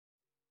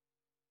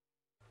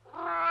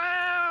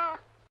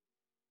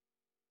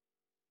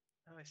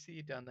I see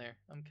you down there.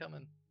 I'm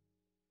coming.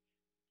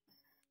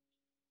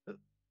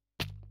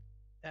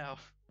 Ow.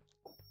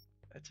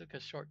 I took a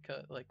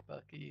shortcut like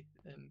Bucky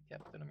in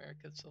Captain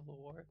America Civil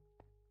War.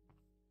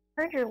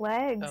 Hurt your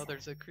legs. Oh,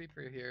 there's a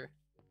creeper here.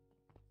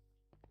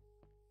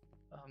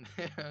 Oh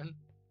man.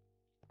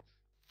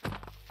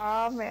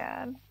 Oh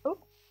man. Oh.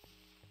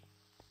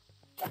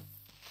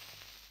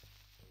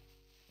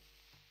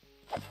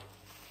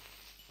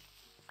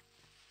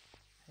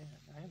 Man,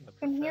 I am a I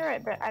can hear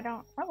it, but I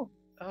don't. Oh.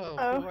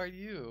 Oh, who are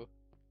you?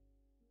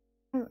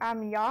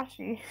 I'm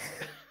Yoshi.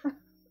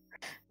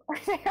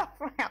 Take off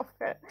my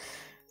outfit.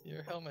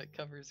 Your helmet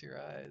covers your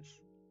eyes.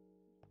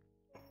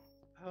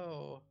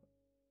 Oh,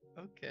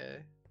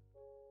 okay.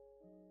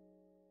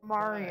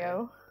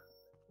 Mario.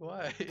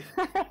 Why?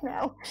 I don't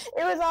know.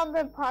 It was on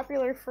the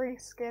popular free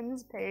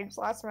skins page.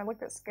 Last time I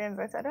looked at skins,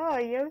 I said, "Oh,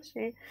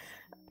 Yoshi."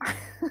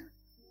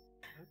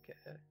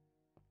 Okay.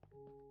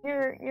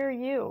 You're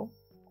you.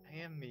 I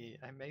am me.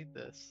 I made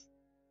this.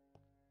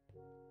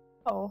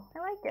 Oh, I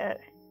like it.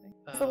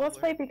 So let's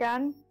play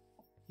begun.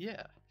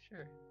 Yeah,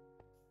 sure.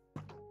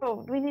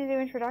 Oh, we need to do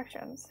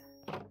introductions.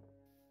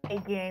 Hey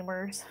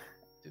gamers.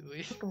 Do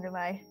we? Welcome to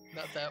my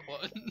Not that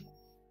one.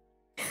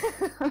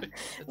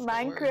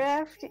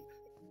 Minecraft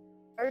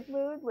hard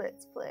mode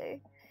let's play.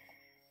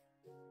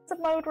 It's a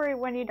mode where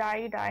when you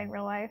die in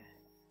real life.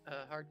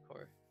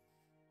 Hardcore.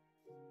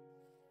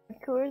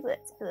 Hardcore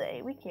let's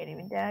play. We can't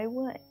even die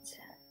once.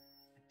 I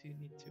do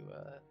need to kill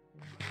a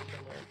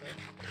little bit.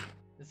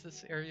 Is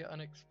this area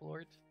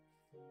unexplored?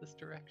 This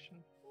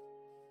direction?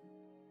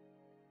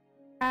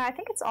 I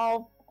think it's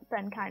all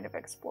been kind of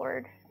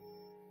explored.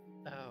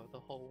 Oh, the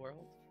whole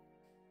world?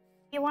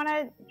 You want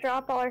to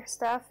drop all our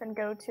stuff and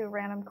go to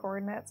random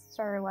coordinates,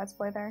 start our let's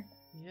play there?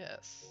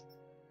 Yes.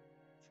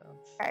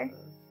 Sounds okay.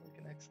 Like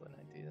an excellent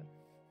idea.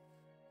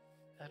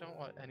 I don't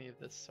want any of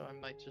this, so I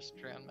might just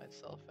drown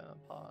myself in a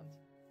pond.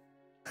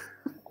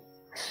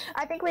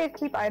 I think we have to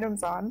keep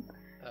items on.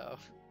 Oh,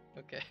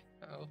 okay.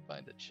 I'll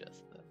find a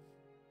chest then.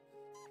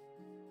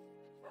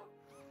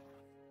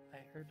 I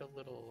heard a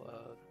little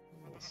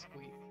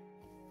squeak.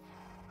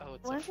 Oh,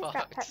 it's Lindsay's a fox.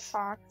 got pet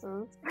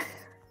foxes.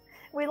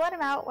 We let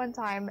him out one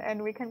time,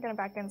 and we couldn't get him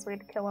back in, so we had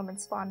to kill him and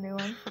spawn new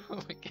ones. Oh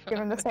my god. Give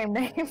him the same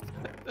name.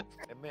 A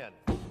man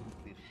is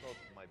not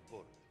my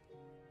boat.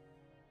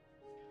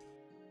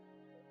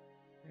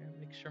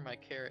 Make sure my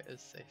carrot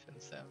is safe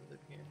and sound in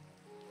here.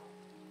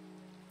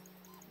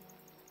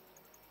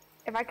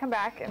 If I come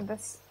back and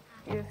this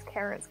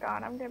carrot's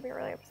gone, I'm gonna be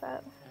really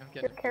upset.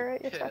 Your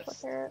carrot, your special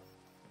carrot.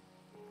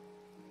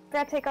 I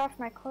gotta take off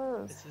my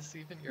clothes. Is this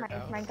even your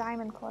house? My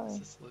diamond clothes. Is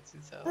this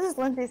Lindsay's house? This is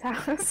Lindsay's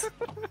house.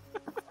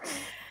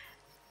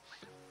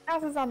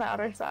 House is on the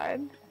other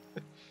side.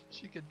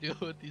 She could deal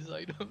with these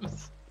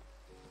items.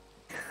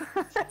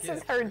 This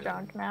is her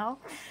junk now.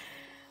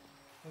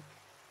 Okay.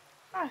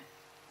 Ah,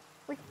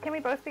 can we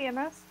both be in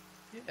this?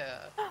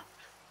 Yeah.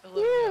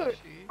 Hello,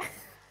 Yoshi.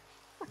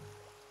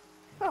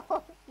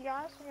 Oh,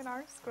 Yoshi and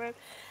our squid.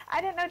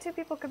 I didn't know two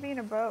people could be in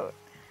a boat.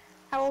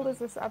 How old is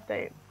this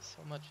update?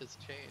 So much has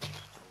changed.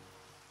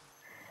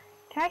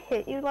 Can I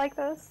hit you like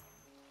this?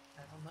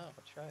 I don't know.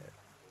 Try it.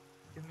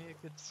 Give me a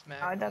good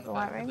smack Oh, it doesn't on the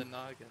back of the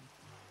noggin.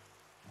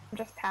 I'm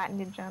just patting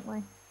you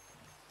gently.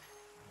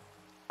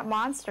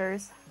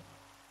 Monsters.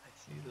 I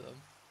see them.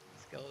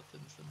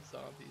 Skeletons and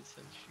zombies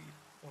and sheep.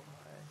 Oh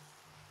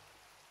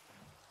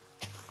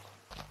my.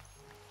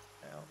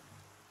 Ow.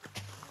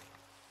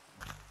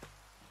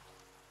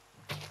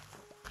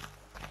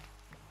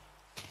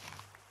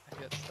 I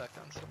get stuck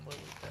on some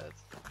lily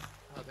pads.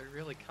 Oh, they're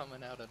really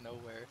coming out of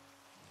nowhere.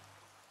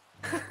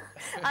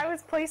 I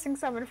was placing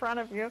some in front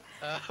of you.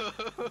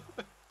 Oh.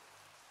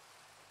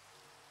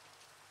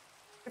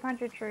 Behind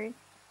your tree.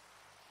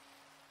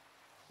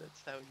 That's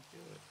how you do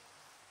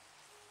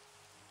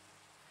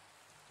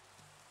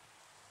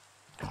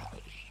it.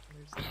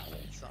 There's a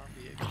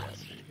zombie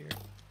aggressor here.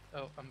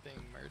 Oh, I'm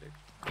being murdered.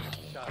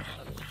 Shot.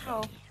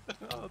 Oh.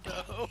 Oh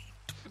no.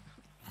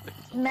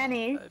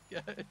 Many. Bad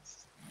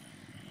guys.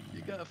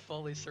 You got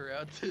fully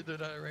surrounded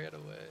and I ran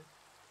away.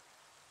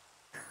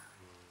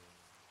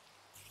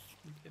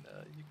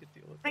 You could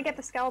deal with it. I get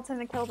the skeleton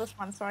to kill this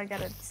one, so I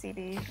get a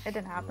CD. It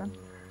didn't happen.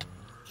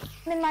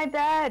 I'm in my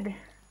bed.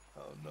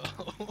 Oh no.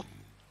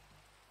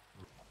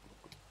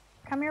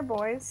 Come here,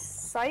 boys.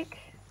 Psych.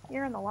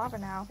 You're in the lava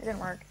now. It didn't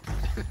work.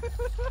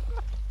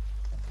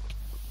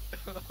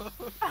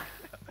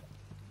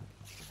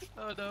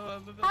 Oh no,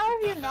 I'm about How to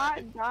have you die.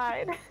 not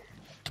died?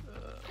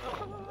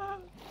 Oh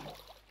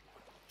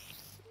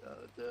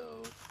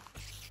no.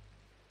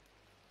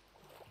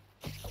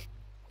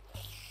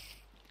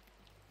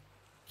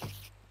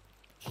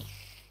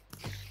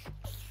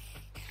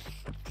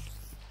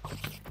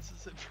 This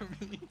is it for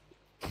me.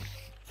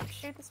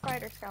 Shoot the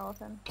spider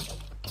skeleton.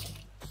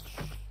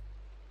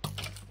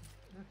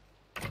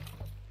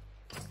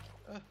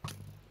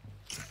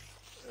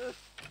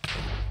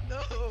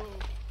 No!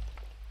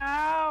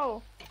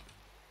 Ow!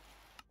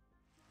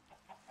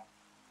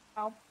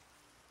 Help.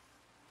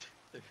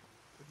 Would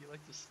you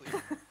like to sleep?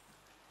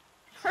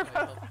 We're Might both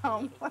help a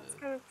home. little Let's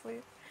bit. go to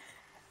sleep.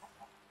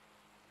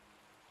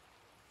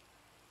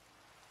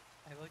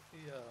 like the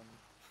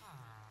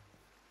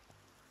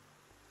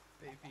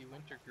baby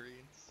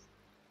wintergreens.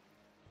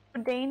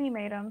 Danny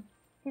made him.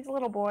 He's a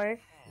little boy.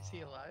 Is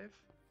he alive?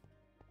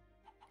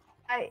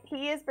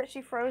 He is, but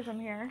she froze him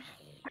here.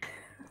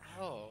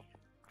 Oh.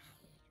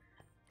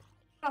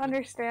 I don't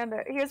understand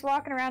it. He was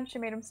walking around, she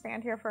made him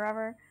stand here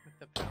forever. With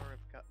the power of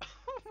God.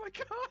 Oh my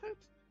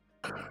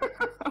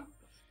god!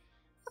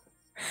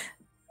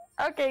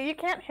 Okay, you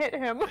can't hit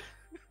him.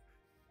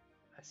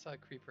 I saw a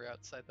creeper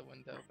outside the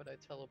window, but I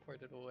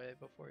teleported away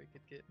before he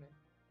could get me.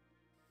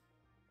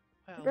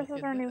 Wow, This look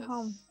is at our new this.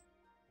 home.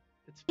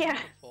 It's Yeah.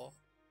 beautiful.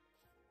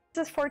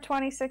 This is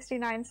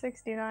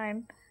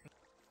 4206969.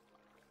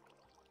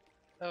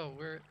 Oh,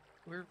 we're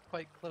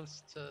quite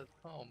close to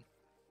home.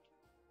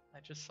 I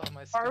just saw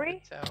my Are stupid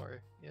we?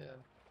 tower. Yeah.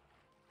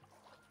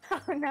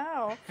 Oh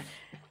no.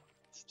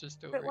 It's just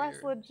Is over it less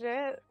here.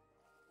 legit?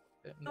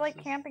 And We're like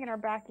this is- camping in our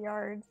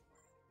backyards.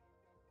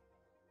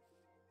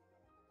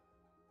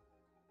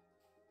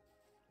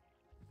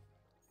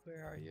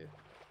 Where are you?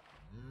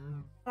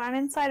 I'm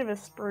inside of a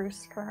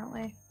spruce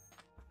currently.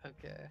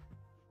 Okay.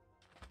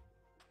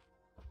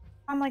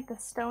 I'm like the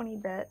stony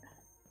bit.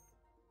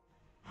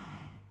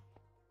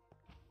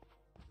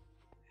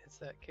 Is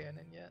that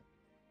canon yet?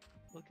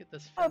 Look at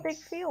this Oh, fence. big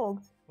field.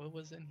 What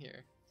was in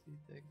here, do you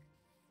think?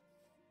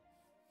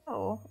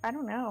 Oh, I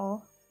don't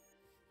know.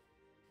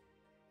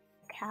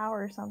 A cow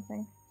or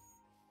something.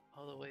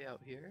 All the way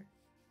out here?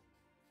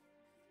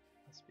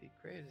 Must be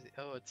crazy.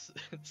 Oh, it's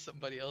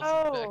somebody else's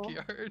Oh.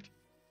 backyard.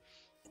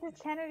 This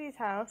is Kennedy's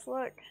house,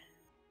 look.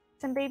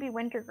 Some baby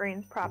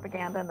wintergreens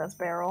propaganda in this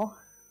barrel.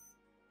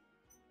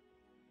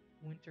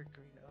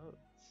 Wintergreen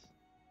oats.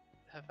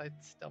 Have I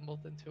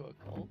stumbled into a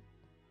cult?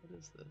 What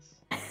is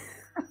this?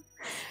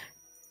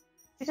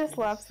 He just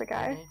loves the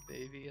guy. Little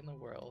baby in the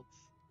world.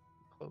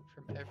 Quote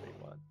from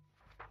everyone.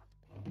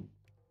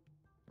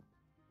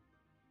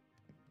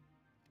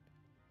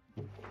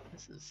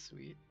 This is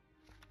sweet.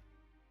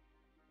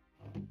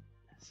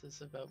 This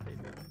is about baby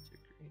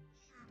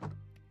wintergreens.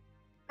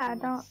 Yeah,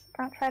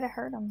 don't try to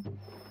hurt him.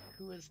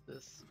 Who is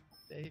this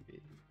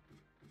baby?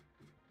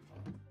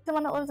 He's the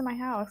one that lives in my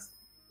house.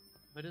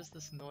 What is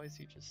this noise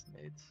you just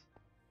made?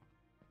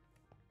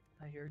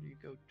 I heard you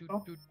go doot Oh.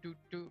 doot doot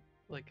doot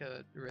like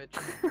a Reggie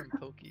from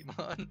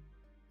Pokemon.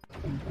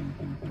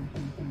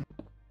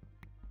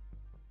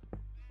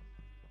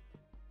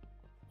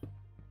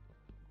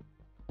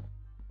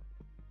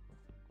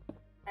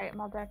 Alright,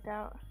 I'm all decked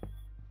out.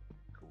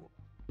 Cool.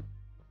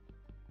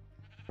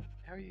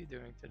 How are you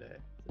doing today?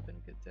 Has it been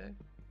a good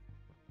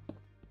day?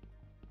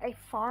 I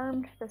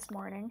farmed this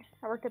morning.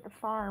 I worked at the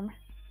farm.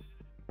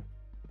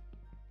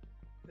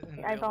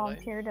 In I real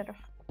volunteered life? at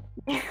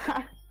a...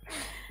 Yeah.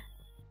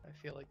 I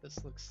feel like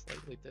this looks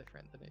slightly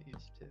different than it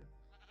used to.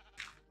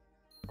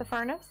 The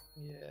furnace?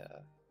 Yeah.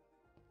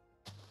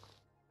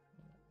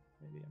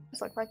 Maybe I'm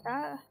Just look like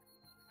that.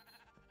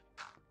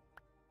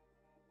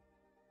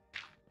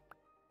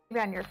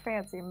 Maybe on your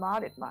fancy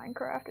modded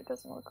Minecraft, it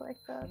doesn't look like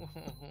that.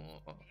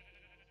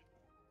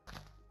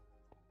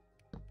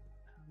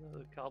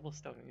 The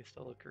cobblestone used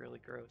to look really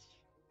gross,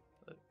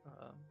 but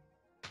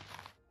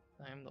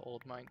I am the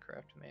old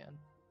Minecraft man.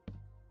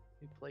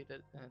 We played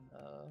it in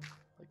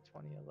like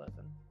 2011.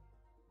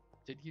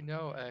 Did you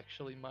know,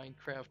 actually,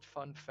 Minecraft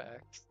fun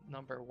fact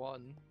number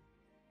 1?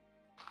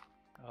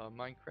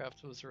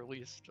 Minecraft was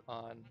released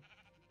on,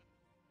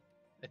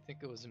 I think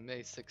it was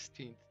May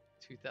 16th,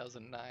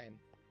 2009.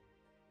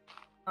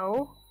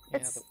 Oh, Yeah,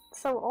 it's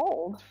so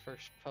old. The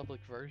first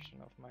public version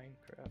of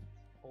Minecraft.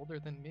 Older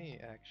than me,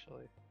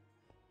 actually.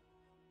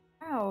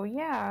 Oh,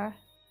 yeah.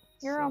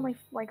 You're So- only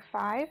like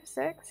 5,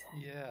 6?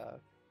 Yeah,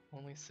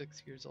 only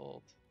 6 years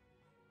old.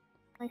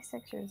 Only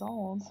 6 years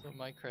old. So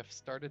Minecraft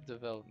started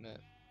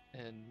development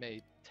in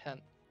May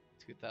 10th,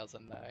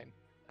 2009.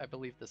 I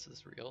believe this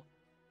is real.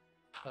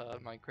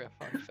 Minecraft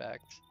fun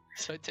fact.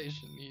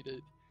 Citation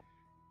needed.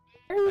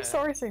 Where are you Uh,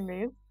 sourcing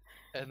these?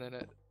 And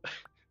then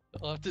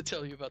I'll have to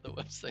tell you about the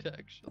website,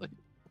 actually.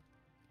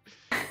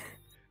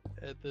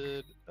 And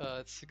then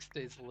 6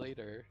 days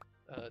later,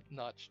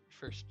 Notch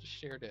first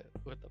shared it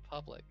with the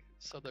public.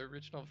 So the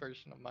original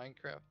version of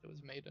Minecraft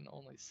was made in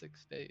only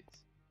 6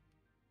 days.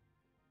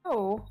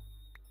 Oh,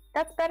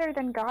 that's better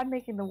than God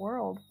making the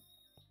world.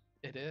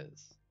 It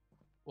is.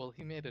 Well,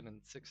 he made it in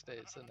 6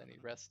 days, and then he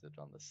rested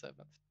on the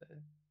 7th day.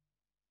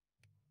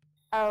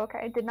 Oh,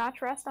 okay. Did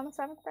Notch rest on the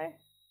 7th day?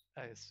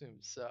 I assume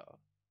so.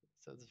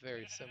 So it's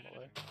very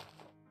similar.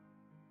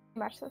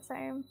 Much the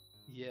same.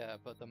 Yeah,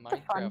 but the a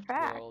fun Minecraft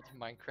fact. world,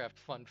 Minecraft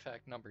fun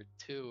fact number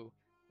 2,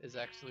 is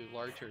actually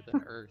larger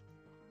than Earth.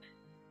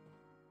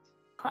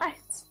 What?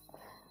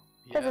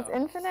 Because it's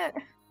infinite?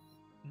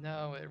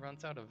 No, it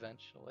runs out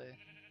eventually.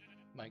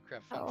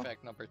 Minecraft fun Oh.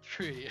 fact number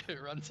 3,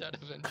 it runs out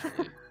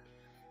eventually.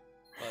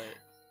 But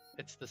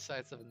it's the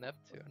size of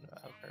Neptune,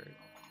 I've heard.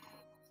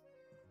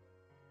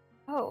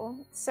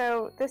 Oh,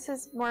 so this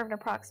is more of an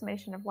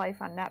approximation of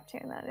life on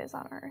Neptune than it is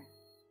on Earth.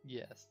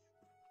 Yes.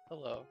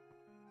 Hello.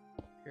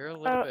 You're a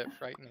little bit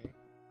frightening.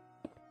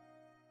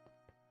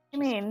 You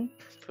mean?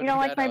 You putting don't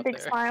like that my out big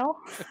there. smile?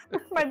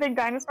 My big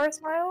dinosaur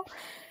smile?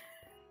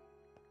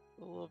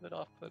 A little bit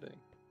off-putting.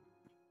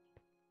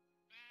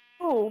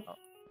 Ooh. Oh.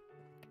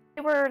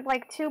 We were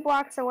like 2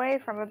 blocks away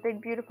from a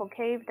big beautiful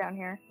cave down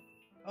here.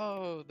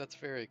 Oh, that's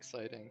very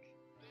exciting.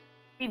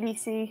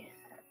 BBC.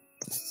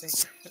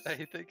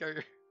 I think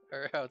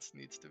our house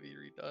needs to be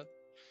redone.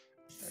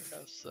 Our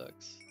house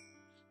sucks.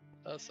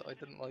 Also, I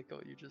didn't like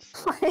what you just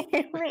said. What do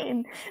you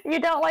mean? You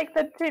don't like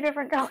the 2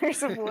 different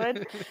colors of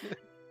wood?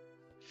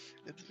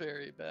 It's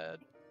very bad.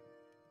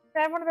 Can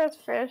I have one of those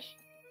fish?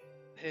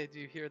 Hey, do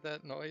you hear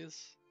that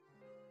noise?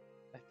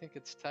 I think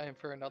it's time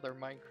for another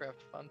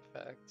Minecraft fun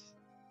fact.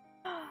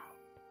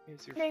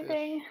 Here's your Ding fish.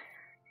 ding.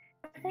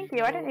 Thank You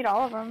you, I didn't know need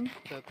all of them.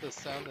 that the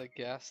sound that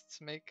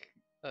ghasts make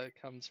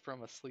comes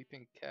from a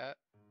sleeping cat.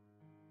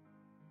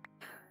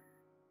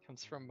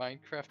 Comes from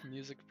Minecraft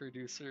music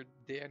producer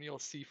Daniel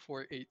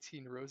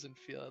C418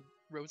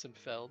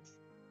 Rosenfeld.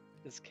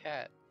 His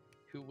cat,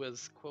 who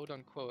was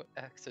quote-unquote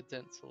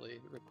accidentally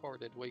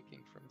recorded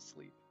waking from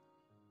sleep.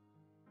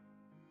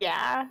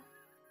 Yeah.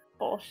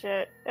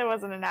 Bullshit. It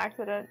wasn't an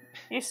accident.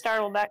 You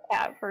startled that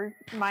cat for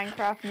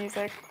Minecraft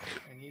music.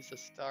 And he's a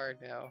star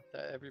now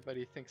that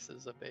everybody thinks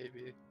is a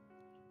baby.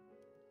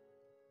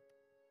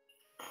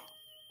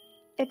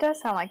 It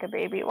does sound like a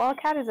baby. Well, a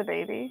cat is a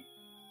baby.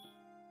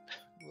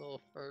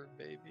 Little fur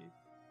baby.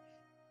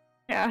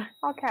 Yeah,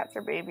 all cats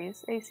are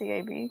babies.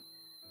 ACAB.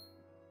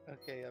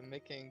 Okay, I'm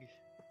making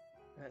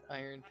an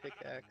iron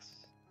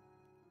pickaxe.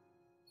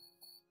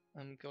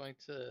 I'm going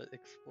to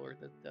explore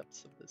the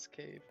depths of this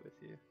cave with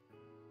you.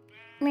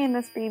 Me and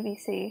this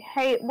BBC.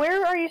 Hey,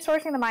 where are you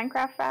sourcing the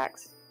Minecraft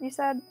facts? You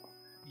said?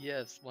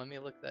 Yes, let me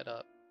look that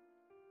up.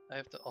 I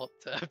have to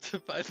alt-tab to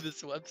find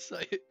this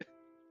website.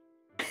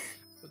 1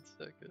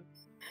 second.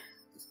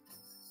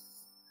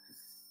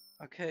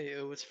 Okay,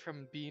 it was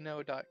from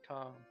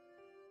Beano.com.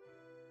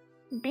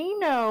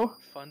 Beano!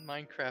 Fun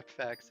Minecraft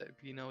facts at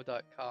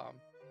Beano.com.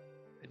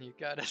 And you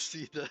gotta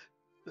see the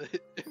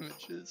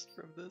images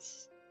from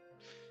this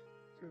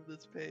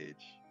page.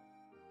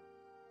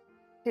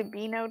 To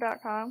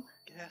Beano.com?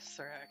 Guests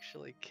are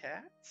actually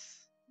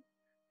cats?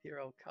 Here,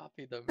 I'll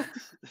copy them and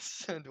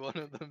send one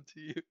of them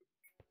to you.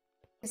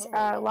 There's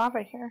Oh.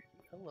 lava here.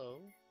 Hello.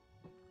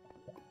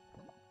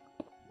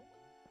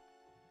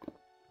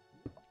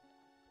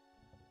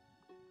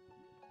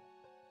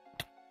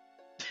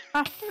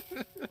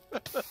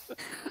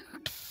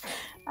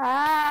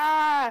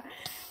 Ah!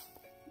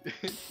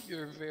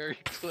 You're very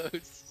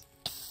close.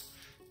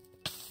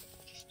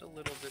 Just a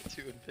little bit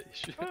too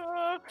impatient.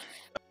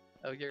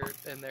 Oh, you're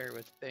in there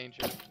with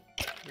danger.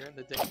 You're in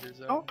the danger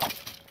zone. Oh.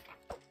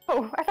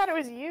 Oh, I thought it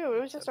was you.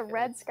 It was just a Okay.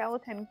 red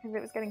skeleton because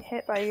it was getting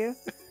hit by you.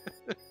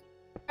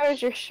 That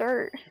was your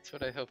shirt. That's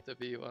what I hope to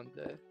be one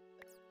day.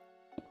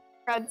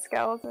 Red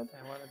skeleton.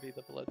 I want to be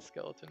the blood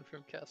skeleton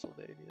from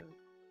Castlevania.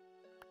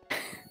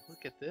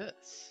 Look at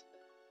this.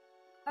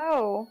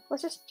 Oh,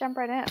 let's just jump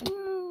right in.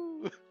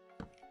 Woo!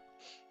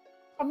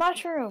 Oh,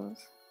 mushrooms.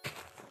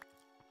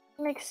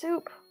 Make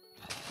soup.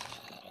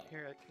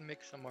 Here, I can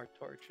make some more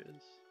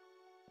torches.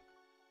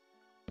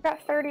 I've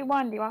got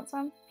 31. Do you want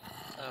some?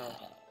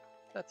 Oh,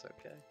 that's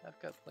okay. I've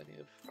got plenty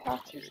of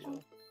Torches.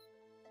 material.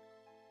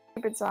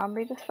 Stupid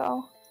zombie just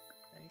fell.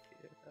 Thank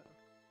you,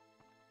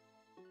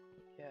 though.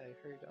 Yeah,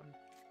 I heard him.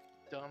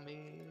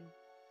 Dummy.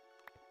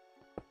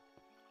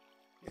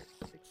 Here,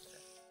 take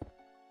that.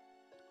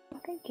 Oh,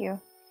 thank you.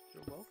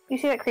 You're welcome. You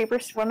see that creeper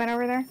swimming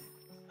over there?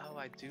 Oh,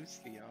 I do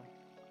see him.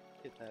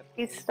 Get that.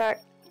 He's face. stuck.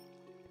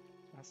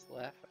 Let's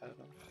laugh at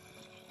him.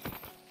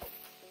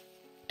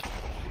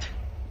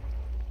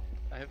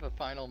 I have a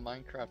final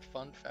Minecraft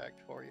fun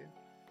fact for you.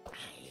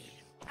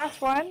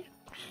 Last one?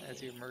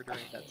 As you're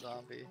murdering that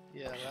zombie.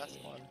 Yeah, last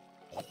one.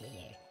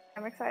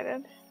 I'm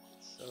excited.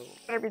 So,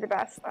 Better be the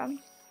best then.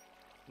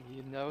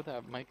 you know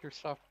that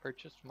Microsoft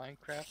purchased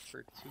Minecraft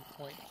for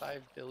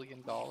 $2.5 billion?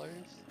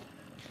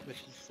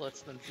 Which is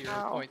less than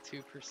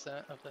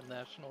 0.2% of the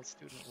national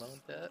student loan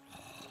debt.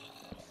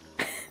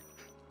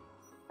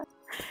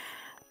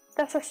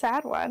 That's a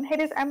sad one. Hey,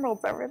 there's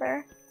emeralds over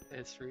there.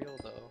 It's real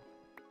though.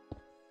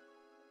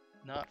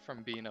 Not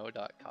from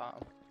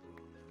Beano.com.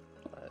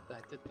 But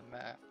I did the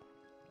math.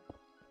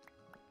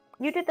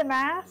 You did the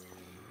math?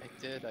 I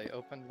did. I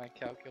opened my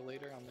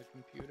calculator on the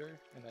computer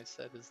and I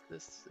said, is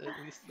this at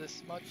least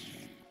this much?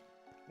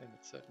 And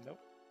it said, nope.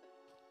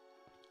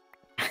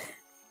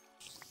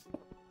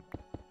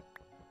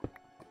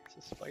 It's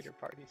a spider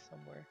party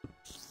somewhere.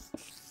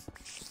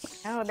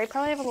 Oh, they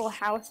probably have a little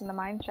house in the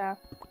mine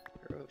shaft.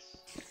 Gross.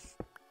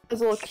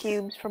 Those little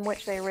cubes from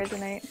which they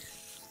originate.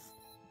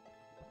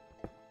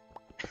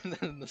 And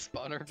then the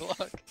spawner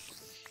block.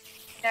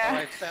 Oh, Yeah.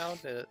 I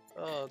found it.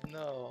 Oh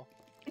no.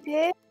 You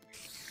did?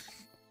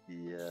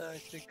 Yeah, I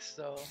think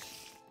so.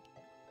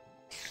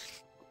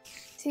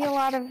 See a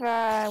lot of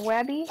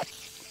webby?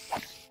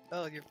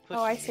 Oh, you're pushing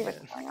Oh, I see me what's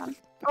in. going on.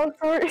 Oh,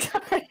 sorry,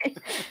 sorry.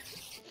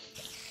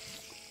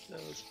 That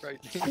was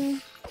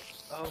frightening.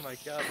 Oh my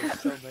god, there's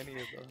so many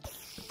of them.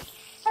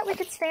 I thought we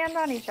could stand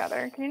on each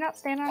other. Can you not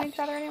stand on each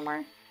other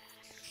anymore?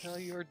 No,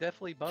 you were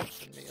definitely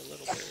bouncing me a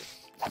little bit.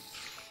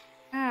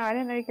 Oh, I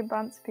didn't know you could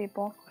bounce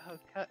people. Oh,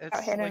 God, it's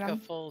hitting like a them.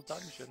 full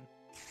dungeon.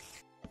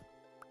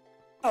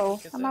 Oh,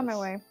 Look at I'm on my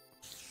this. way.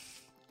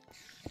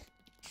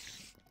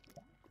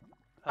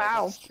 Oh,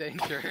 Wow. that's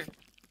danger.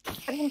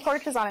 There's some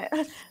torches on it.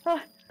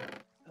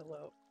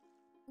 Hello.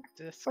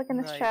 Disc, Look in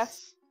this nice.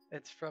 chest.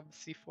 It's from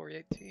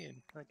C418,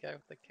 the guy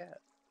with the cat.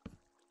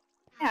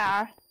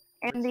 Yeah,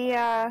 and Horse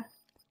the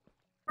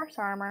horse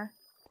armor.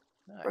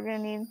 Nice. We're gonna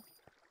need.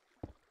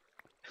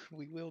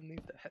 We will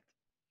need that.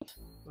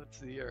 What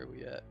year are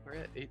we at? We're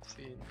at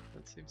 18.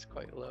 That seems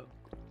quite low.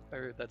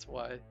 Or that's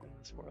why in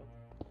this world.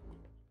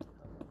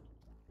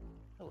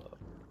 Hello.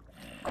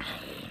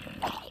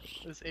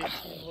 Is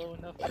 18 low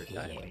enough for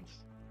diamonds?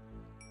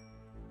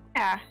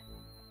 Yeah.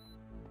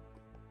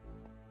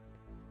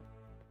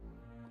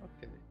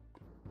 Okay.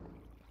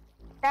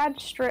 Add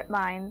strip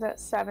mines at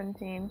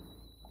 17.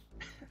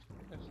 I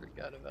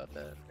forgot about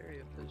that. Very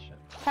efficient.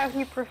 How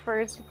he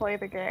prefers to play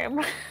the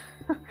game.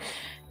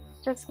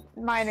 Just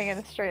mining in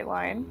a straight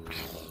line.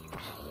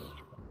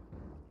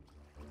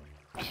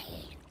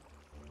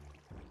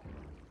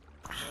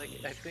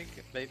 Like, I think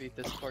maybe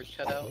Discord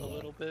cut out a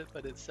little bit,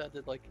 but it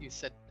sounded like you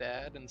said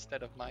dad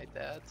instead of my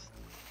dad's.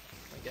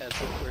 Like, as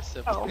if we're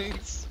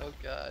siblings. Oh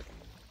god.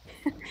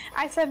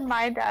 I said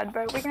my dad,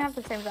 but we can have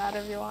the same dad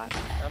if you want.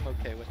 I'm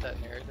okay with that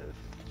narrative.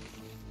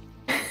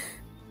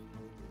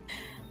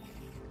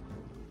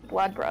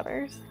 Blood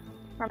brothers.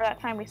 Remember that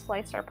time we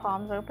sliced our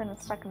palms open and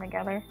stuck them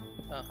together?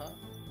 Uh-huh.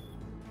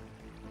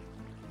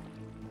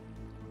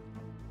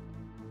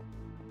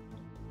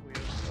 We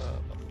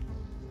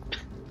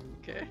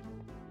okay.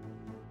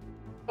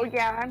 Oh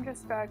yeah, I'm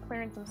just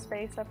clearing some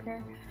space up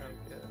here.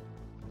 Okay.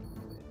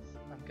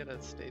 I'm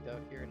gonna stay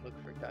down here and look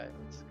for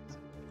diamonds, because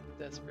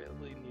I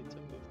desperately need to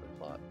move the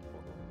plot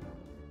forward.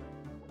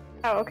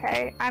 Oh,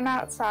 okay. I'm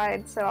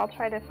outside, so I'll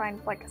try to find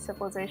like a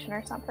civilization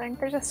or something.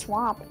 There's a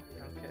swamp.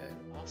 Okay.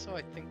 Also,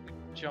 I think we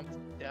jumped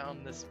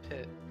down this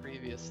pit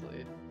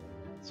previously,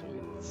 so we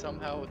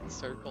somehow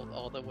circled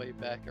all the way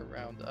back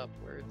around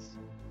upwards.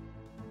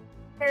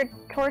 There are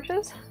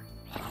torches?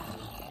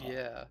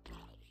 Yeah.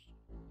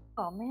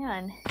 Oh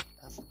man.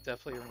 I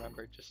definitely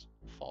remember just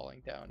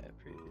falling down it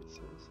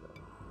previously, so...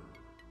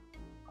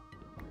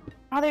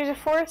 Oh, there's a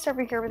forest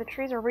over here where the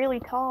trees are really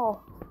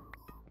tall.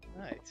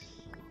 Nice.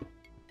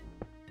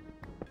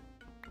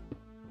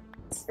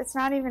 It's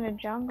not even a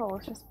jungle,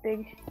 it's just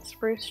big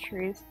spruce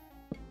trees.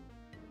 Big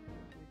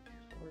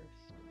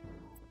forest.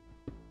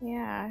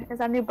 Yeah, is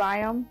that a new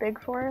biome? Big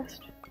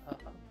forest? I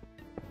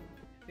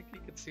think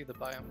you can see the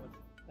biome with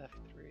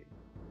F3.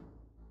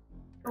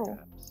 Oh.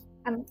 Perhaps.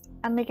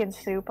 I'm making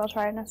soup, I'll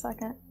try it in a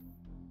second.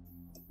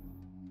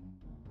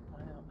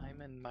 I'm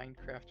in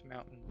Minecraft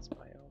Mountains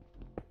biome.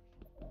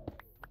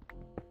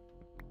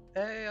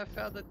 Hey, I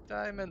found a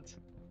diamond!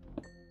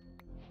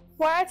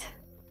 What?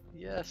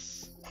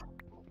 Yes!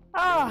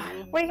 Oh,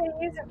 what are you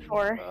gonna use it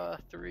for?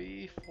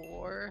 3,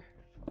 4,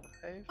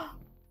 5.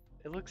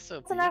 It looks so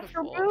That's enough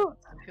for beautiful.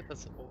 boots! Look at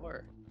this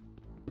ore.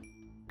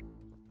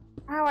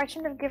 Oh, I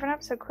shouldn't have given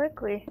up so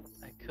quickly.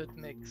 I could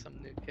make some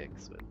new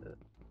kicks with it.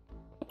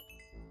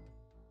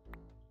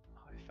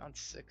 Oh, I found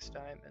 6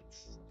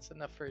 diamonds. That's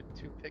enough for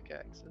 2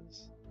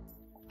 pickaxes.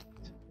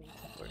 2,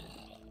 4.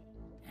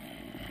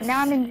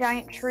 Now I'm in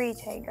Giant Tree,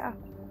 Tega.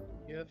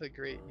 You have a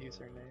great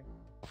username.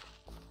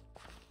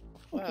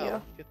 Thank Wow, you.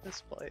 look at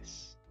this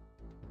place.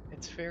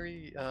 It's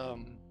very,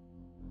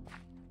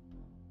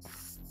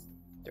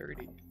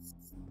 dirty.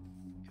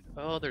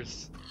 Oh,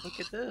 look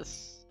at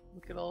this.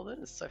 Look at all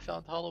this. I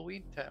found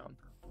Halloween Town.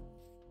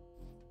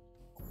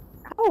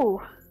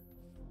 Oh!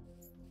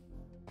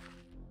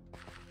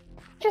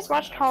 Just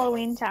watched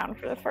Halloween Town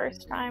for the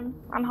first time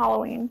on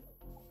Halloween.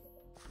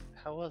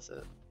 How was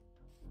it?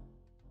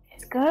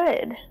 It's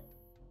good.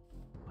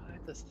 Why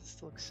does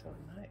this look so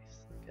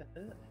nice? Look at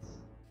this.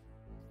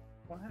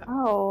 Wow.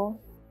 Oh,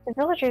 the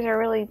villagers are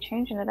really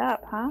changing it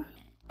up, huh?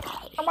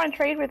 Come on,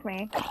 trade with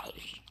me.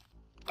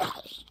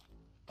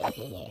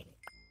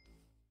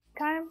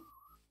 Time?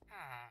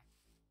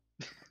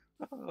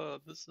 Oh,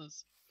 this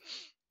is...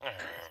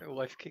 Your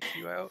wife kicked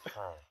you out?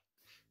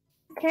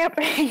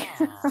 Camping!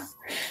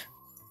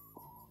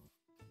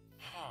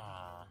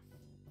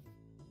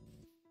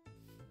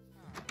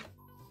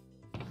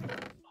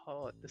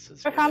 Oh, this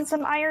is I where found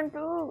some iron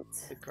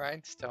boots! the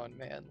grindstone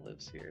man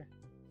lives here.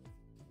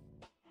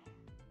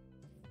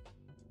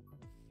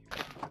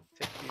 You can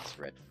take these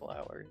red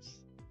flowers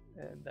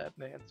and that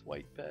man's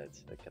white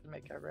beds. I can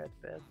make a red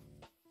bed.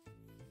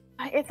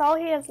 It's all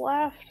he has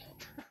left.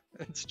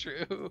 It's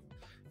true.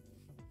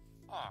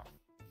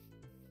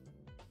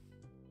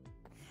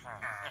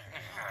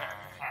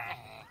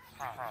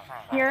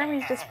 Hear him?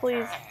 He's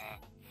displeased.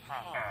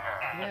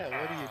 Yeah,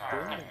 what are you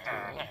doing to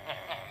him?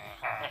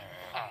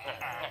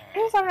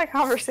 He's just having a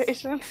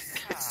conversation.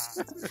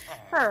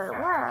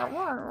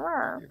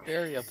 You're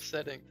very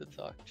upsetting to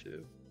talk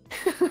to.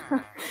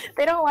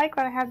 They don't like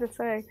what I have to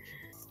say.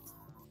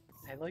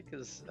 I like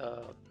his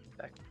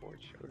back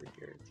porch over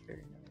here. It's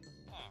very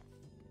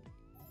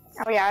nice.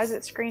 Oh yeah, is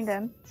it screened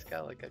in? It's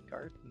got like a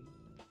garden.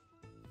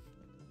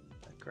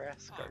 A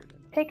grass garden.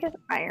 Take his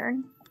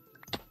iron.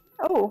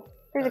 Oh,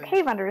 there's a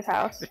cave under his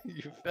house.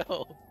 You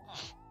fell.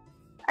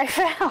 I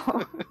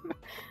fell!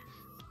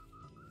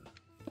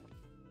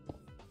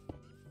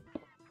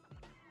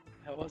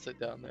 How was it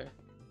down there?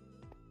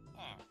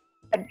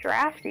 A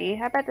drafty.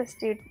 I bet this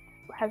dude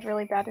has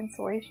really bad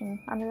insulation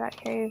under that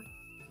cave.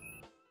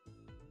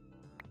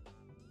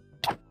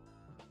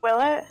 Will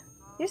it?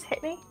 You just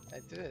hit me? I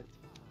did.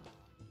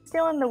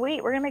 Stealing the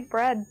wheat. We're gonna make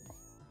bread.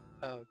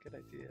 Oh, good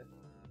idea.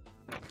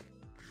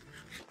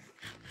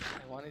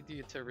 I wanted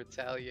you to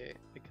retaliate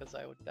because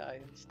I would die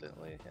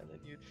instantly and then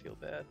you'd feel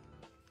bad.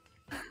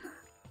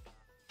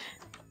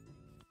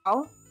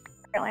 Oh,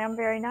 apparently I'm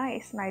very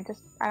nice and I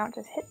don't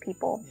just hit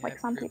people like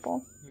some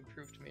people. You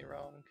proved me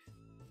wrong.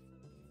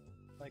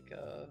 Like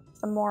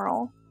It's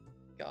immoral.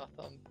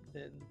 Gotham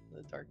in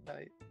The Dark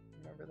Knight.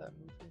 Remember that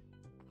movie?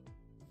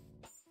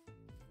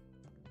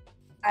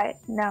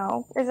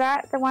 No. Is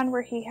that the one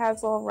where he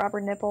has little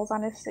rubber nipples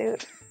on his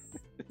suit?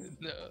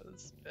 No,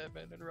 it's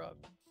Batman and Robin.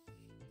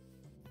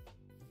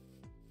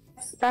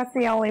 That's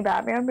the only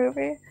Batman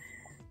movie.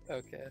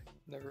 Okay,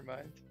 never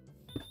mind.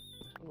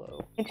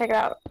 Hello. You check it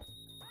out.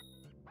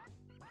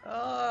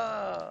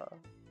 Ah!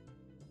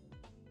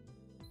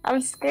 I'm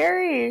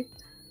scary.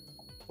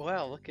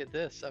 Wow, look at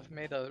this. I've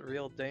made a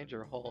real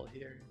danger hole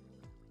here.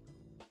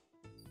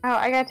 Oh,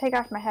 I gotta take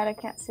off my head. I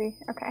can't see.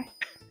 Okay.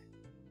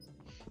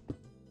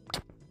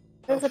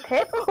 There's a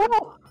pit?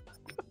 Cool!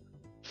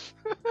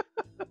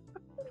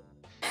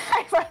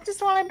 I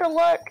just wanted to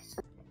look.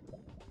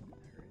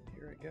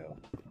 Here we go.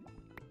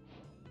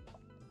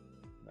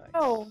 Nice.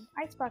 Oh,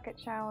 ice bucket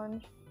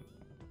challenge.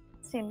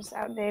 Seems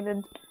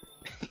outdated.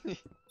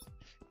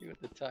 You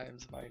at the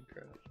times,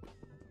 Minecraft.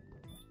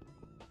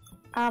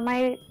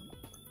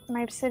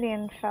 My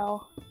obsidian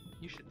fell.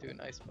 You should do an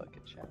ice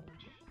bucket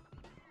challenge.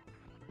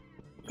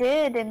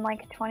 Did in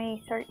like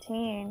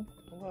 2013.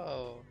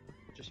 Whoa.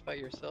 Just by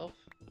yourself?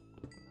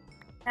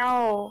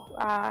 No,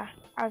 I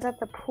was at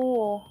the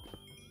pool.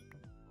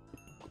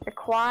 The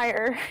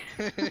choir.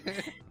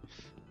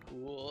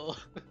 Cool.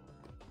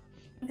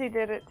 He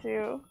did it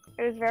too.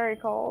 It was very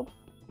cold.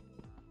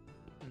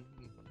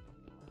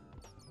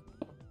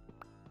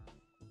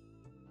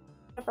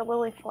 At the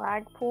Lily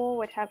Flag pool,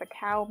 which has a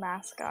cow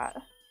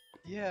mascot.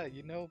 Yeah,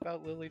 you know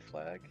about Lily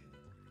Flag?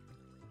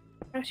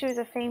 Oh, she was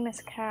a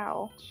famous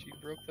cow. She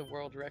broke the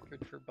world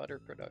record for butter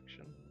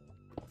production.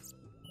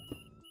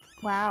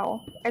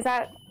 Wow. Is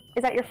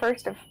that your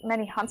first of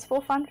many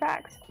Huntsville fun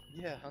facts?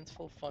 Yeah,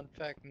 Huntsville fun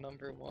fact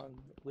number 1.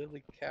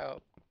 Lily cow.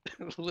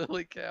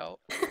 Lily cow.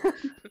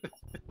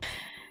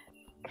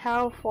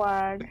 Cow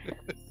flag.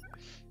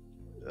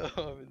 Oh,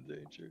 I'm in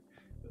danger.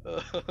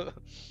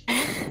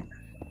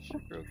 She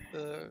broke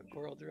the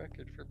world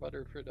record for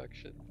butter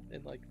production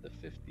in like the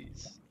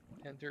 50s.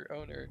 And her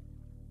owner,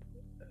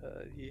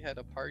 he had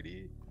a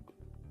party.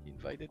 He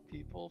invited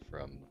people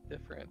from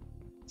different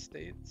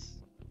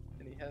states.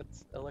 And he had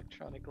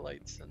electronic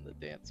lights in the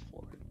dance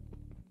floor.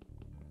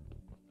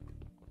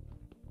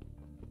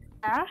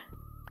 Yeah?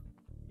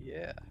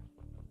 Yeah.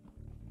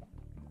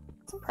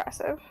 That's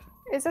impressive.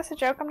 Is this a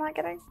joke I'm not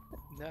getting?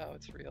 No,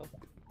 it's real.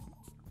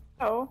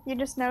 Oh, you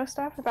just know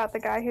stuff about the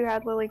guy who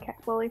had Lily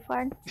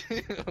Flag?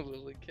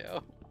 Lily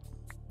cow.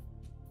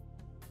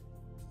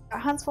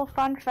 Huntsville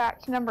fun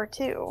fact number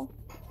 2.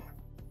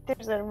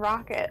 There's a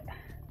rocket.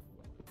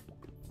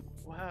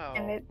 Wow.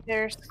 And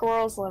there's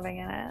squirrels living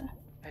in it.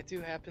 I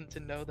do happen to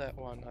know that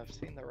one. I've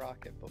seen the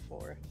rocket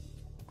before.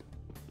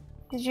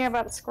 Did you know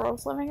about the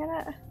squirrels living in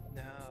it?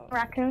 No.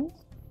 Raccoons?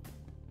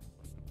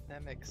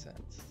 That makes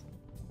sense.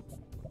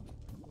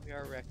 We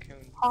are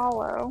raccoons.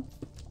 Hollow.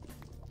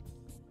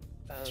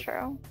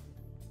 True.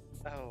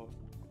 Oh,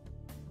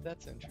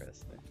 that's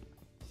interesting.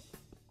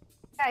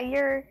 Yeah,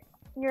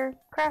 your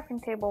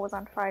crafting table was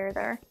on fire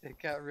there. It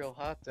got real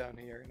hot down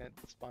here and it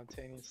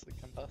spontaneously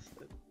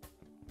combusted.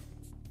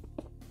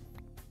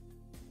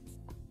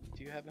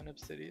 Do you have an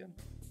obsidian?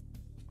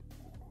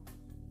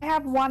 I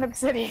have 1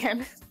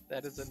 obsidian.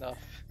 That is enough.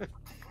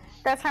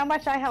 That's how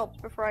much I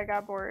helped before I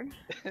got bored.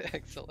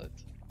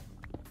 Excellent.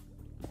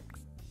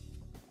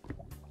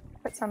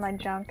 Put some of my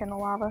junk in the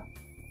lava.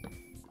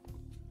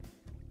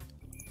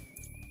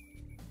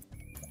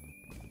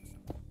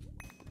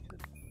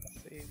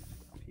 Save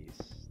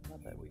piece.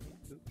 Not that we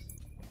need. Oops.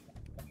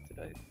 Did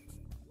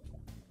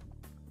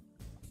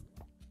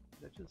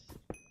I just?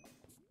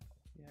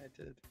 Yeah, I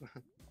did.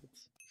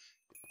 Oops.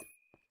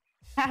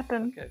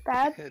 Happened. Okay.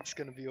 Bad? It's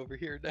gonna be over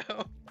here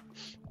now.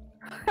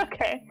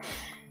 Okay.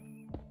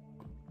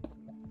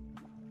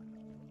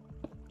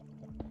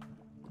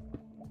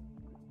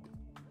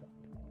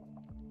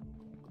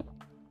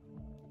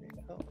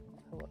 Oh,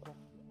 hello.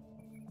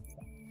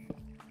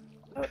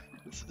 Oh.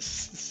 This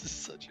is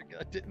such a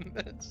goddamn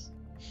mess.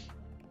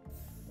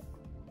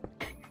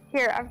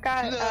 Here, I've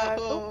got.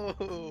 No!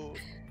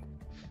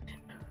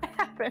 What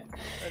happened?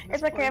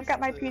 It's okay, I've got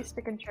my piece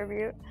to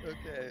contribute.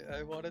 Okay,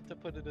 I wanted to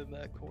put it in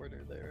that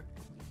corner there.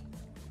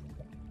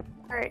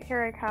 Alright,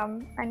 here I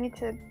come. I need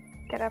to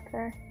get up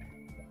there.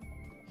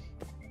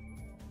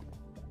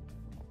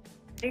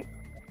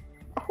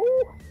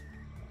 Oh!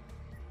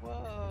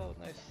 Whoa,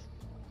 nice.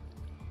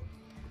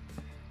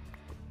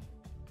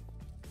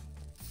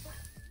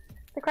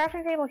 The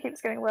crafting table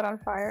keeps getting lit on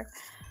fire.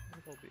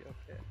 It'll be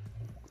okay.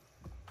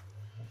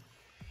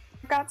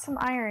 I've got some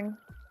iron.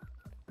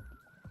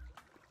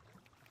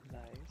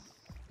 Nice.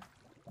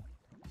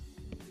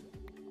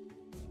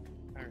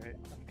 Alright,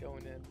 I'm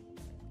going in. I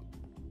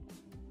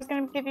was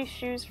gonna give you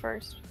shoes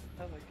first.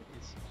 I like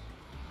these.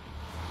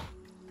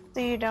 So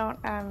you don't,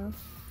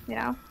 you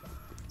know,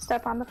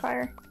 step on the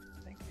fire.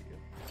 Thank you.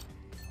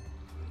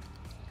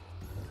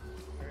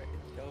 Alright,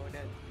 going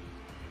in.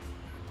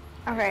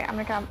 Okay, I'm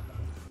gonna come.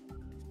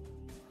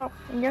 Oh,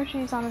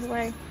 Yoshi's on his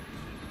way.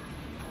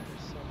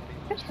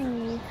 There's so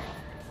many. Yoshi!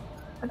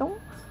 Pardon?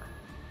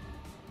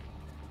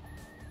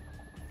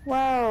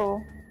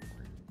 Whoa.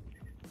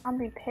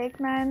 Zombie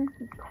pigmen.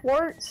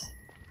 Quartz.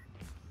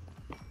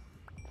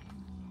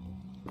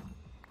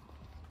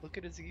 Look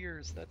at his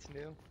ears, that's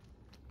new.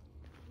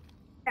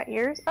 Got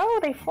ears? Oh,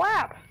 they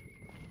flap!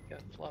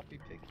 Got floppy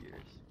pig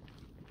ears.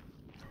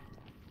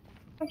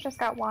 I've just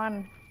got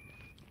one.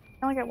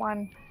 I only get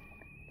one.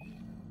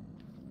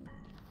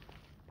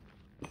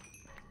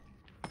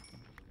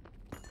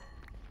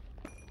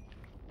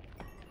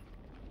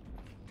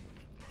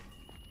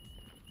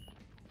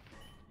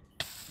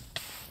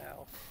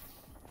 Ow.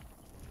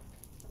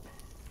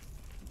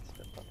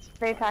 Step on some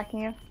Are they attacking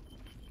you?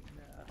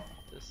 Nah,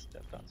 just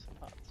stepped on some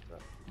hot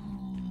stuff.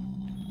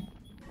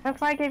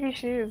 That's why I gave you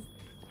shoes.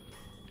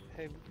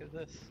 Hey, look at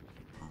this.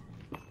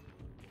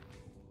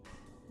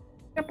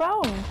 Your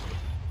bone!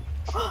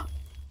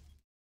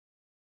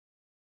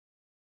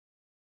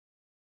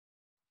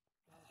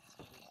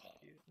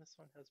 This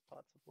one has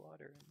pots of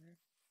water in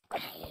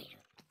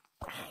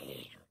there.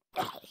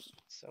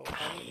 So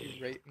how would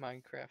you rate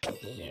Minecraft,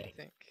 do you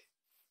think,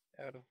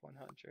 out of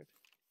 100?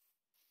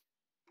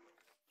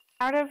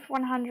 Out of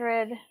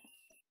 100,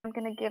 I'm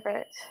gonna give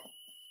it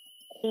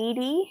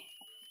 80.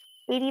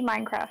 80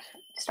 Minecraft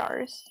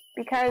stars.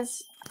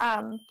 Because,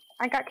 I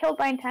got killed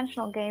by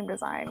intentional game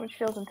design, which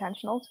feels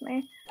intentional to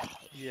me.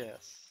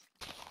 Yes.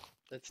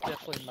 That's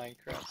definitely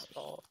Minecraft's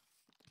fault.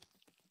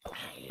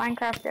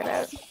 Minecraft did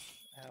it.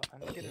 Ow, I'm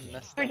getting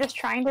messed We're up. just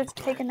trying to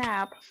take a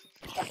nap.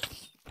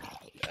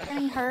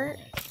 Getting hurt.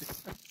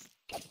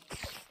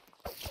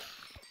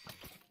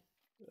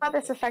 How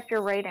does this affect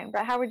your rating,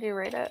 but how would you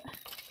rate it?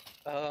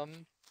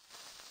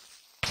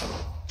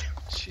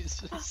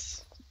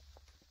 Jesus.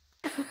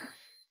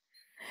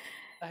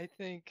 I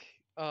think,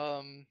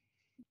 You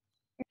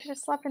should have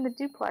slept in the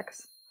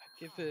duplex. I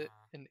give it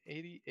an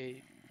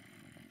 88,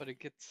 but it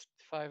gets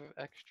 5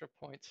 extra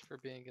points for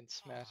being in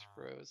Smash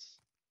Bros.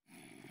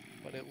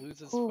 But it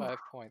loses Ooh. 5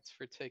 points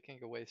for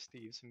taking away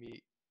Steve's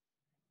meat.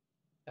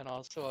 And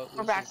also it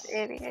We're back loses to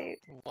 88.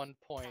 1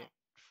 point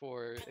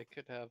for it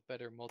could have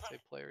better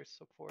multiplayer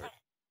support.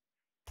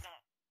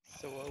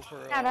 So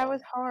overall, Yeah, that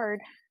was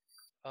hard.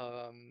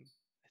 I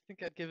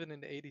think I'd give it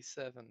an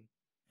 87.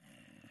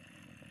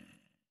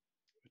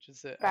 Which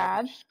is the Bad.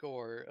 average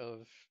score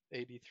of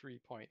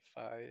 83.5,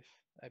 I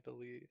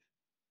believe.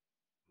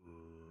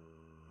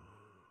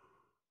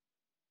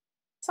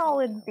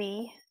 Solid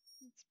B.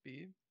 It's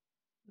B.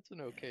 It's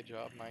an okay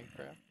job,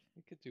 Minecraft.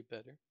 You could do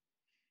better.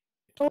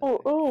 Ooh,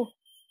 ooh.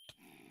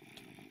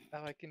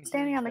 Oh, I can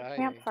Standing hear on the you dying.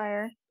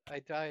 campfire. I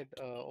died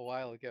a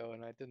while ago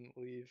and I didn't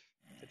leave.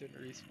 I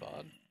didn't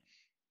respawn.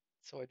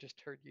 So I just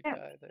heard you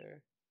die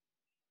there.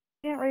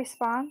 You didn't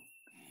respawn?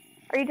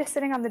 Are you just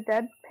sitting on the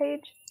dead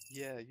page?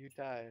 Yeah, you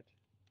died.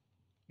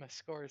 My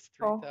score is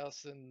Oh.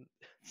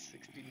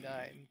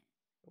 3,069.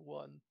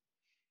 1.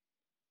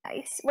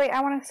 Nice. Wait,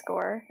 I want to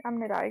score. I'm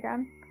gonna die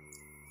again.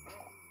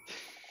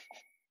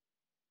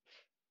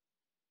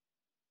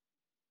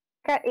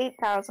 Got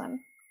 8,000.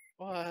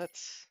 What?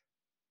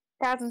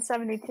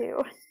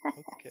 1,072.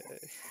 Okay.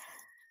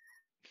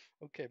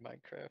 Okay,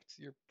 Minecraft.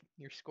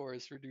 Your score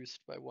is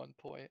reduced by 1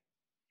 point.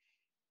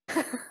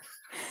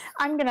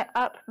 I'm gonna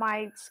up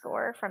my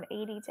score from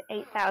 80 to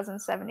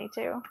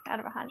 8,072 out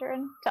of 100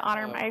 to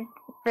honor my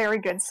very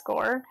good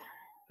score.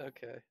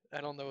 Okay,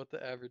 I don't know what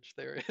the average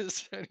there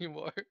is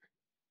anymore.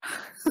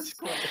 It's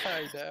quite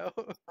high now.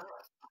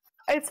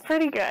 It's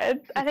pretty good.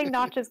 I think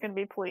Notch is gonna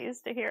be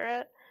pleased to hear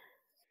it.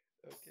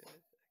 Okay.